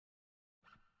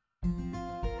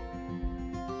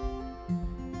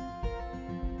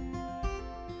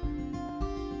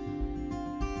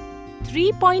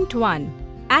3.1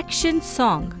 Action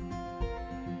Song.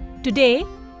 Today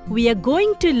we are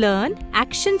going to learn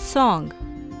action song.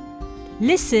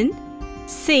 Listen,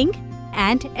 sing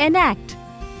and enact.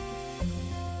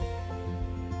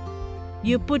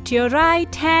 You put your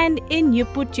right hand in, you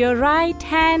put your right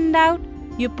hand out.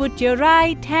 You put your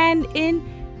right hand in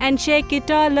and shake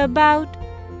it all about.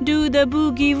 Do the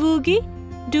boogie woogie,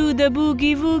 do the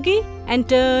boogie woogie and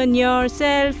turn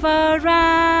yourself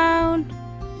around.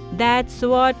 That's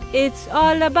what it's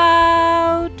all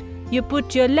about. You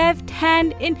put your left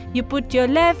hand in, you put your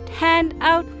left hand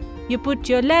out. You put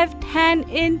your left hand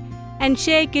in and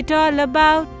shake it all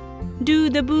about. Do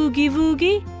the boogie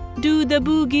woogie, do the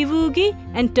boogie woogie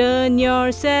and turn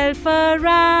yourself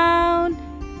around.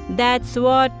 That's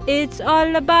what it's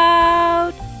all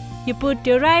about. You put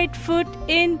your right foot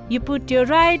in, you put your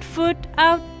right foot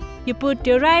out. You put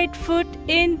your right foot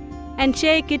in and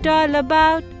shake it all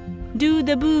about. Do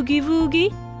the boogie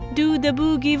woogie, do the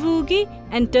boogie woogie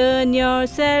and turn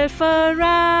yourself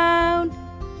around.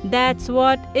 That's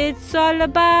what it's all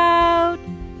about.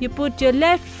 You put your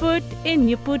left foot in,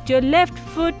 you put your left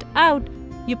foot out.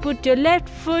 You put your left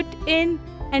foot in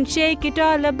and shake it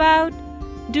all about.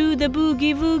 Do the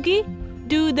boogie woogie,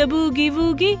 do the boogie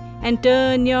woogie and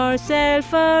turn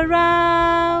yourself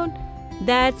around.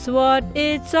 That's what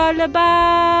it's all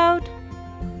about.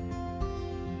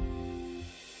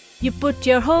 You put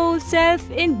your whole self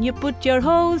in, you put your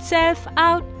whole self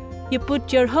out. You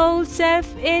put your whole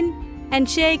self in and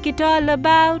shake it all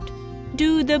about.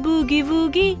 Do the boogie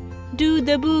woogie, do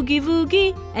the boogie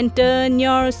woogie and turn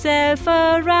yourself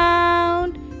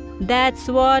around. That's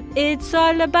what it's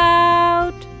all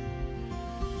about.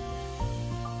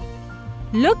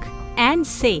 Look and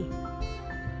say.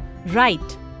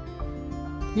 Right,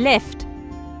 left,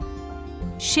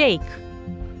 shake,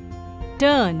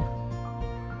 turn,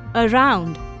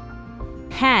 around,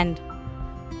 hand,